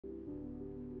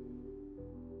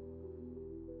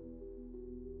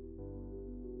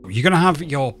you're going to have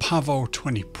your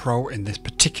Pavo20 Pro in this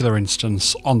particular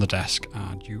instance on the desk,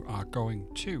 and you are going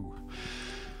to,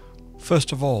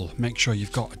 first of all, make sure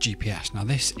you've got a GPS. Now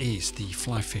this is the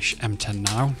Flyfish M10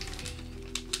 Nano.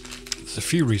 There's a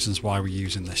few reasons why we're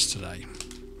using this today.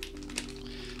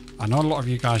 I know a lot of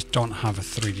you guys don't have a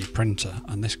 3D printer,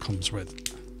 and this comes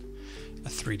with a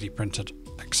 3D printed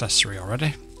accessory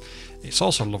already. It's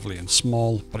also lovely and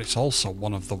small, but it's also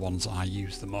one of the ones I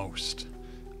use the most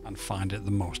and find it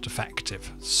the most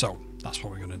effective. So that's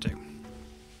what we're going to do.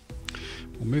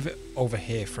 We'll move it over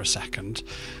here for a second,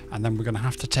 and then we're going to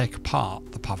have to take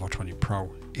apart the Pavo20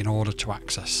 Pro in order to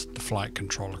access the flight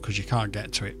controller, because you can't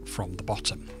get to it from the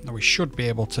bottom. Now we should be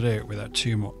able to do it without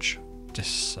too much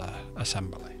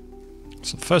disassembly.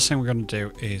 So the first thing we're going to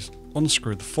do is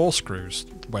unscrew the 4 screws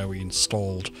where we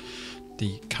installed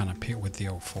the canopy with the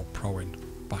 04 Pro in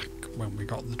back when we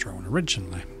got the drone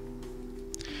originally.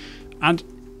 And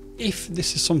if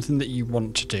this is something that you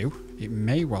want to do, it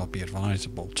may well be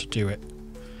advisable to do it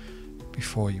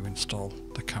before you install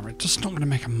the camera. It's just not going to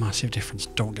make a massive difference,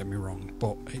 don't get me wrong,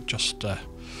 but it just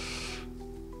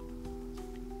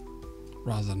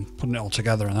rather than putting it all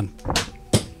together and then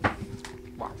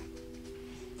wow,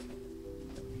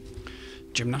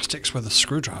 gymnastics with a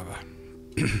screwdriver,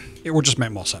 it would just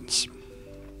make more sense.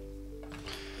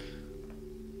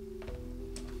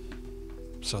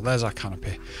 So there's our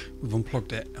canopy. We've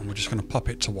unplugged it and we're just going to pop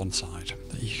it to one side.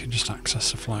 You can just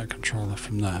access the flight controller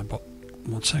from there, but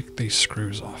we'll take these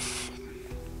screws off.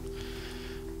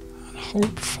 And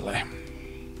hopefully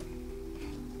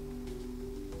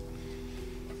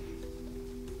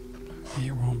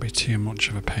it won't be too much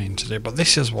of a pain to do, but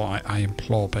this is why I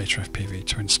implore BetaFPV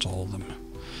to install them.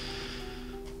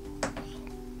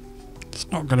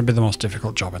 It's not going to be the most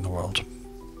difficult job in the world,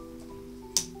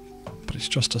 but it's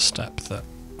just a step that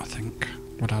I think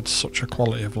would add such a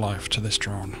quality of life to this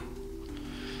drone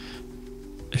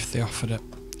if they offered it,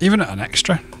 even at an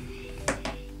extra.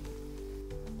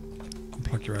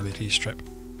 Unplug your LED strip,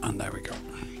 and there we go.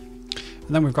 And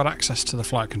then we've got access to the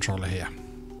flight controller here,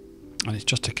 and it's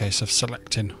just a case of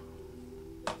selecting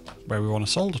where we want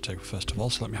to solder to first of all.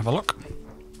 So let me have a look.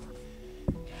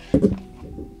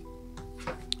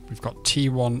 We've got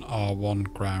T1,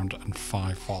 R1, ground and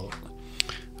 5 volt.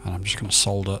 And I'm just going to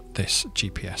solder this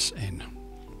GPS in.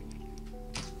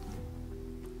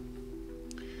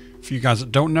 For you guys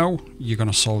that don't know, you're going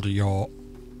to solder your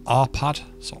R pad.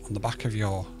 So on the back of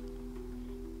your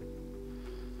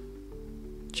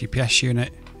GPS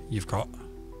unit, you've got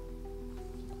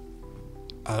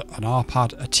an R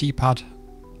pad, a T pad,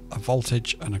 a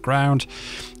voltage and a ground.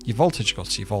 Your voltage goes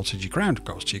to your voltage, your ground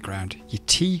goes to your ground, your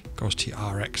T goes to your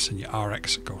RX, and your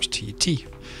RX goes to your T.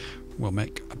 We'll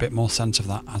make a bit more sense of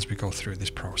that as we go through this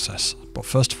process. But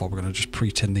first of all, we're going to just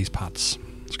pre-tin these pads.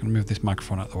 Just going to move this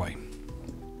microphone out of the way.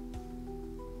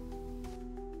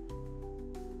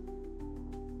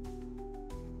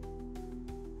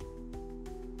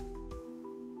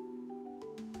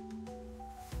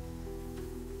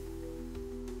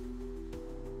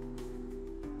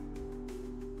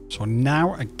 So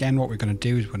now, again, what we're going to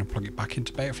do is we're going to plug it back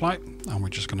into Betaflight, and we're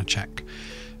just going to check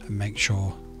and make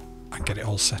sure and get it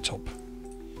all set up.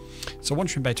 So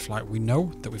once you're in Betaflight, we know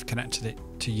that we've connected it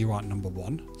to UART number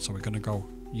 1. So we're going to go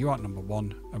UART number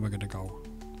 1, and we're going to go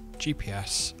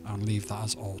GPS and leave that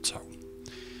as auto.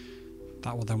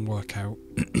 That will then work out,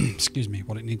 excuse me,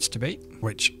 what it needs to be,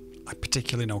 which I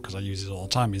particularly know because I use it all the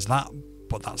time is that,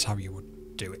 but that's how you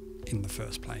would do it in the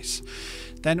first place.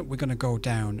 Then we're going to go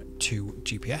down to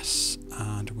GPS,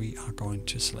 and we are going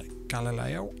to select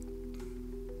Galileo,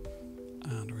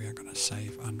 and we are going to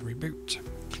save and reboot.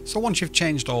 So once you've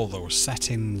changed all those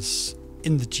settings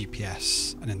in the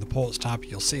GPS and in the ports tab,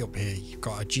 you'll see up here you've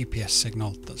got a GPS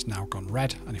signal that's now gone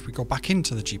red, and if we go back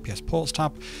into the GPS ports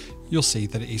tab, you'll see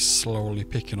that it is slowly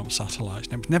picking up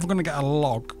satellites. Now it's never going to get a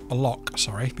lock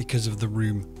because of the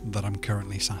room that I'm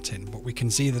currently sat in, but we can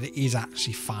see that it is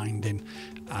actually finding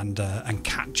and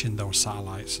catching those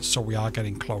satellites, so we are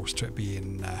getting close to it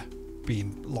being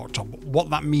locked on. But what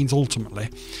that means ultimately,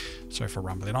 sorry for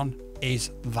rambling on,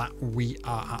 is that we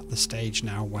are at the stage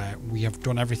now where we have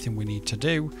done everything we need to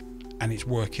do and it's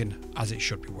working as it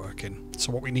should be working.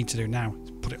 So what we need to do now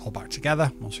is put it all back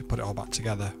together. Once we put it all back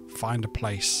together, find a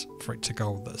place for it to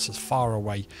go that's as far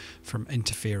away from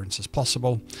interference as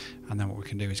possible, and then what we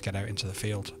can do is get out into the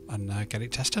field and get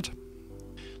it tested.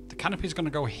 The canopy is going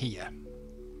to go here.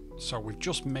 So we've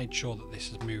just made sure that this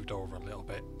has moved over a little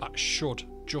bit. That should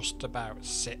just about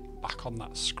sit back on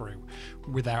that screw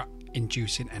without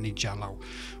inducing any jello.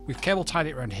 We've cable tied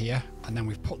it around here, and then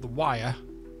we've put the wire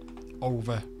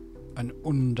over and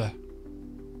under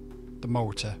the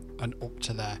motor and up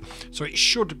to there. So it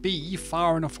should be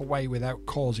far enough away without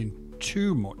causing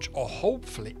too much or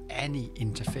hopefully any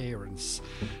interference.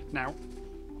 Now,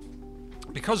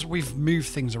 because we've moved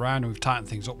things around and we've tightened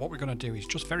things up, what we're going to do is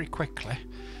just very quickly,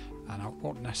 and I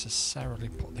won't necessarily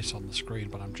put this on the screen,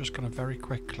 but I'm just going to very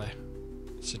quickly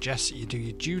suggest that you do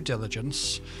your due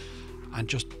diligence and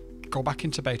just go back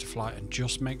into Betaflight and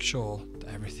just make sure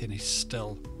that everything is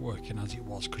still working as it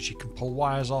was, because you can pull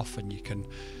wires off and you can,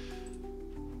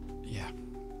 yeah.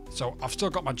 So I've still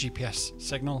got my GPS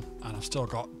signal and I've still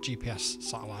got GPS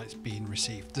satellites being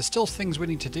received. There's still things we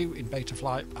need to do in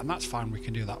Betaflight, and that's fine, we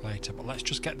can do that later, but let's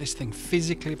just get this thing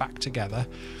physically back together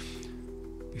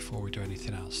before we do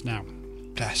anything else. Now,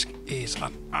 desk is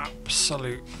an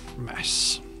absolute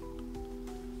mess.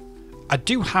 I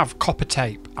do have copper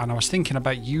tape, and I was thinking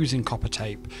about using copper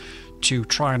tape to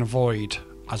try and avoid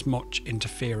as much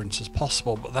interference as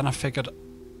possible, but then I figured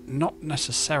not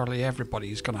necessarily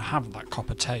everybody is going to have that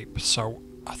copper tape, so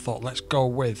I thought let's go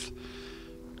with,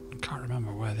 I can't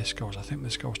remember where this goes, I think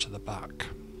this goes to the back,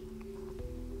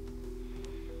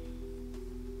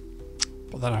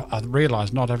 but then I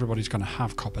realised not everybody's going to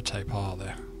have copper tape, are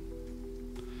they?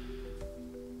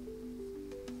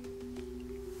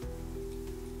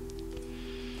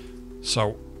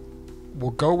 So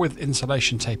we'll go with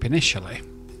insulation tape initially,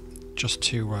 just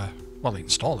to well,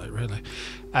 install it really,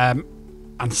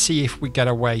 and see if we get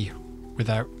away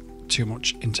without too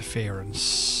much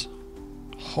interference.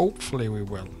 Hopefully we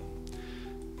will.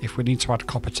 If we need to add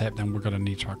copper tape, then we're going to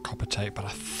need to add copper tape, but I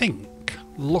think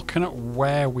looking at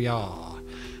where we are,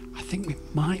 I think we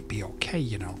might be okay,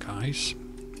 you know, guys.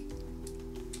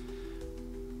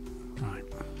 Right.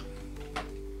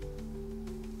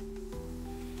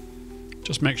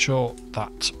 Just make sure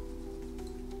that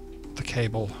the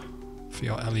cable for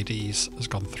your LEDs has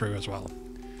gone through as well.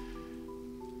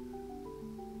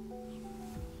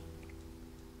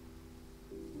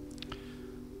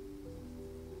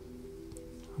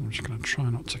 I'm just going to try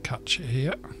not to catch it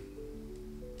here.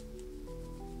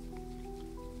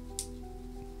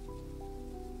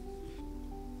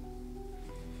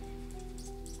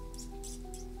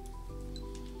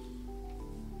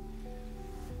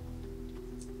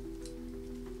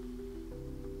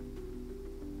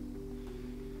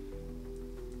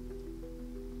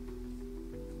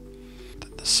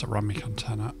 The ceramic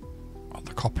antenna, or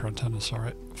the copper antenna,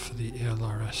 sorry, for the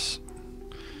ELRS.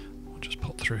 I'll just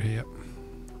put through here.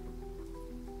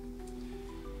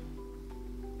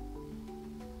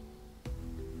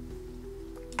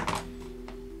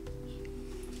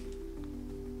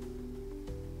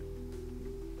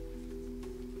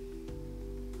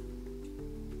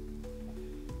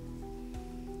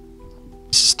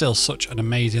 Still such an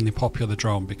amazingly popular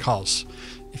drone, because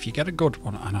if you get a good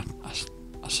one, and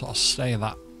I sort of say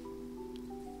that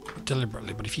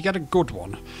deliberately, but if you get a good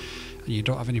one and you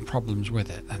don't have any problems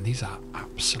with it, then these are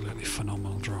absolutely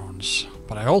phenomenal drones.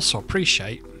 But I also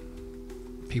appreciate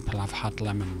people have had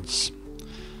lemons,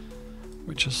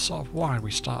 which is sort of why we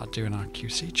started doing our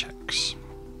QC checks,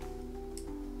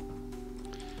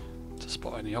 to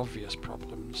spot any obvious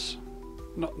problems.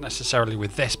 Not necessarily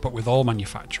with this, but with all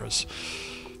manufacturers.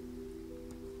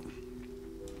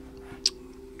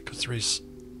 There is,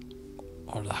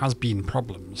 or there has been,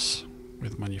 problems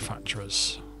with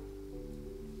manufacturers.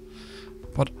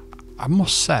 But I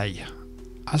must say,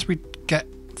 as we get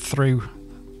through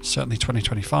certainly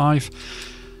 2025,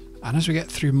 and as we get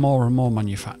through more and more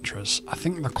manufacturers, I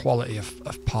think the quality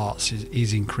of parts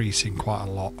is increasing quite a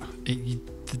lot. It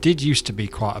did used to be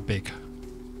quite a big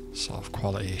sort of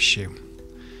quality issue.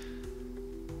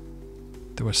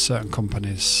 There were certain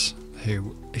companies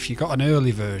who, if you got an early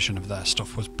version of their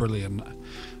stuff, was brilliant,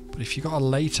 but if you got a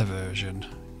later version,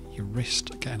 you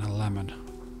risked getting a lemon.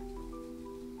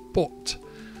 But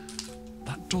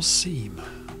that does seem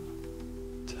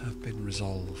to have been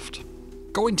resolved.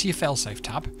 Go into your failsafe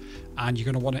tab, and you're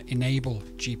going to want to enable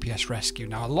GPS rescue.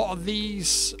 Now, a lot of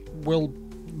these will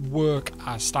work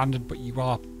as standard, but you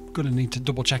are going to need to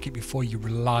double check it before you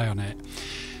rely on it.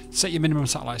 Set your minimum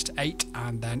satellites to 8,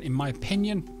 and then, in my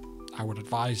opinion, I would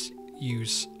advise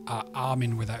use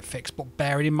arming without fix, but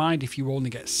bearing in mind, if you only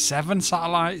get 7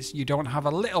 satellites, you don't have a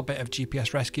little bit of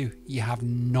GPS rescue, you have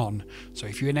none. So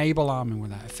if you enable arming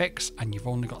without a fix and you've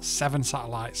only got 7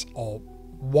 satellites, or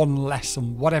 1 less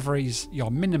than whatever is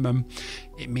your minimum,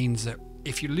 it means that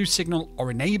if you lose signal or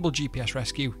enable GPS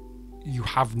rescue, you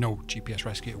have no GPS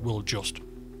rescue. It will just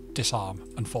disarm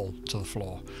and fall to the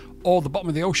floor, or the bottom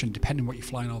of the ocean, depending what you're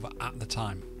flying over at the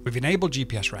time. We've enabled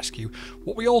GPS rescue.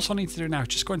 What we also need to do now is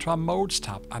just go into our modes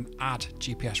tab and add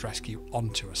GPS rescue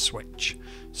onto a switch.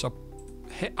 So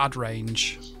hit add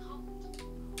range.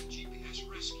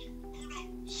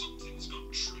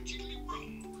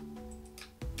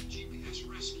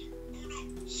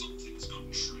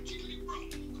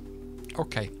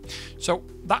 Okay, so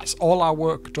that's all our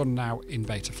work done now in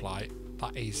Betaflight.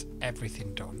 That is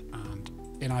everything done, and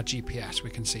in our GPS we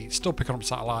can see it's still picking up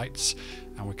satellites,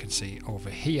 and we can see over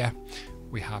here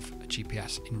we have a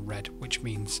GPS in red, which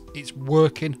means it's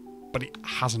working, but it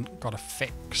hasn't got a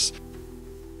fix.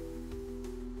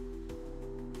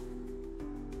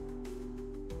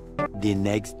 The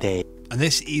next day. And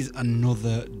this is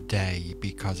another day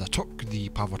because I took the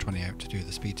Pavo20 out to do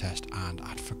the speed test and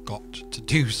I'd forgot to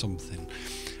do something.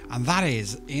 And that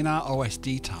is, in our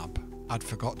OSD tab, I'd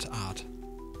forgot to add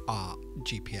our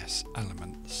GPS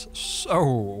elements.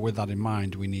 So with that in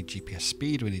mind, we need GPS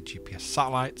speed, we need GPS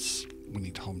satellites, we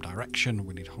need home direction,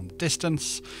 we need home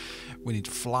distance, we need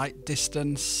flight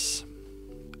distance,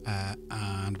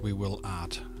 and we will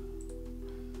add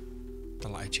the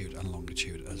latitude and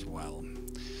longitude as well.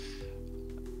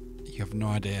 You have no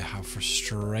idea how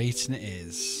frustrating it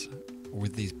is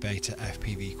with these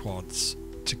BetaFPV quads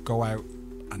to go out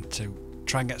and to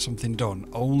try and get something done,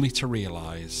 only to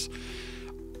realise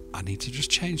I need to just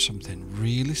change something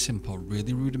really simple,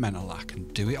 really rudimental. I can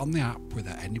do it on the app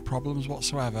without any problems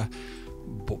whatsoever,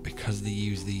 but because they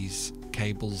use these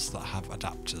cables that have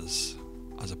adapters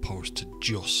as opposed to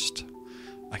just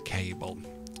a cable,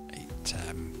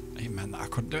 it meant that I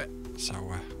couldn't do it. So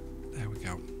there we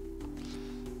go.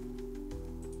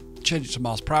 Change it to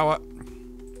miles per hour,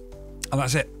 and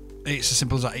that's it. It's as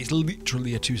simple as that. It's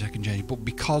literally a 2-second change, but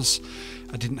because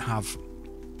I didn't have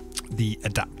the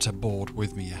adapter board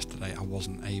with me yesterday, I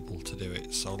wasn't able to do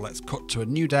it. So let's cut to a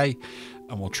new day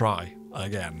and we'll try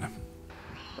again.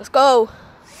 Let's go.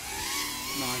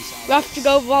 Nice. We have to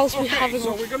go whilst we have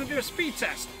so we're going to do a speed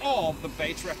test of the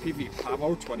BetaFPV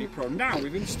Pavo20 Pro. Now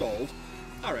we've installed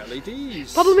our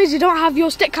LEDs. Problem is you don't have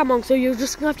your stick cam on, so you're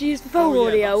just going to have to use the phone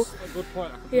audio. That's a good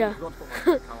point. Are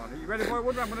you ready, boy?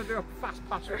 I'm going to do a fast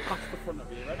pass past the front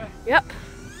of you. Ready? Yep.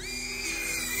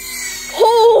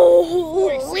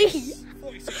 Holy!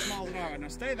 46 miles an hour. Now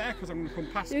stay there because I'm going to come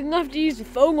past. You're going to have to use the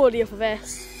phone audio for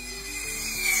this.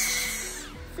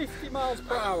 50 miles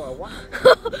per hour. Wow.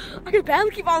 I can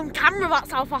barely keep on camera,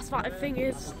 that's how fast that thing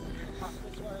is.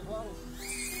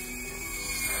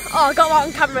 Oh, I got that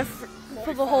on camera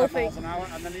for the whole thing. Miles an hour,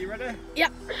 and then are you ready?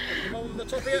 Yep. Come on the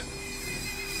top here.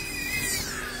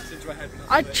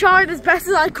 I tried as best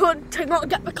as I could to not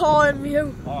get the car in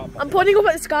view. I'm pointing up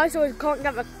at the sky so I can't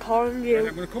get the car in view. Right,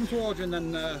 I'm going to come towards you and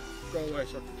then go away,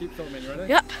 so keep filming. You ready?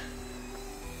 Yep.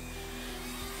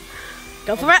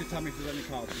 Go for it. Tell me if there's any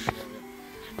cars in the area.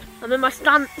 I'm in my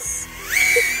stance.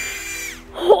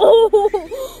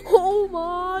 Oh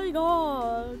my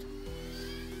god.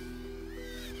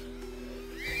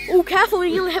 Oh, careful,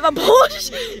 you can hit that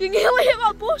bush. You can nearly hit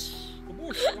that bush.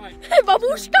 Right.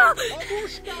 Babushka!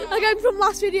 Again from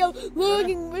last video,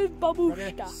 learning with Babushka.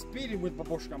 Ready? Speeding with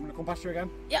Babushka. I'm going to come past you again.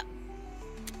 Yep.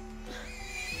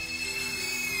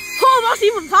 Oh, that's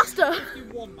even faster.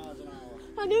 51 miles an hour.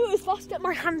 I knew it was faster.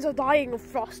 My hands are dying of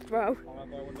frost, bro.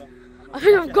 Right, I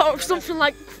think I've got something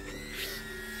like...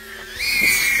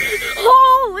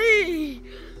 Holy!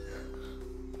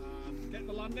 Get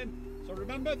the landing. So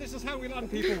remember, this is how we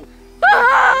land people.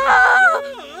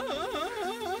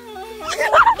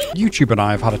 YouTube and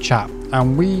I have had a chat,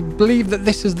 and we believe that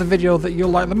this is the video that you'll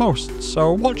like the most,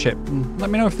 so watch it and let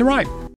me know if they're right.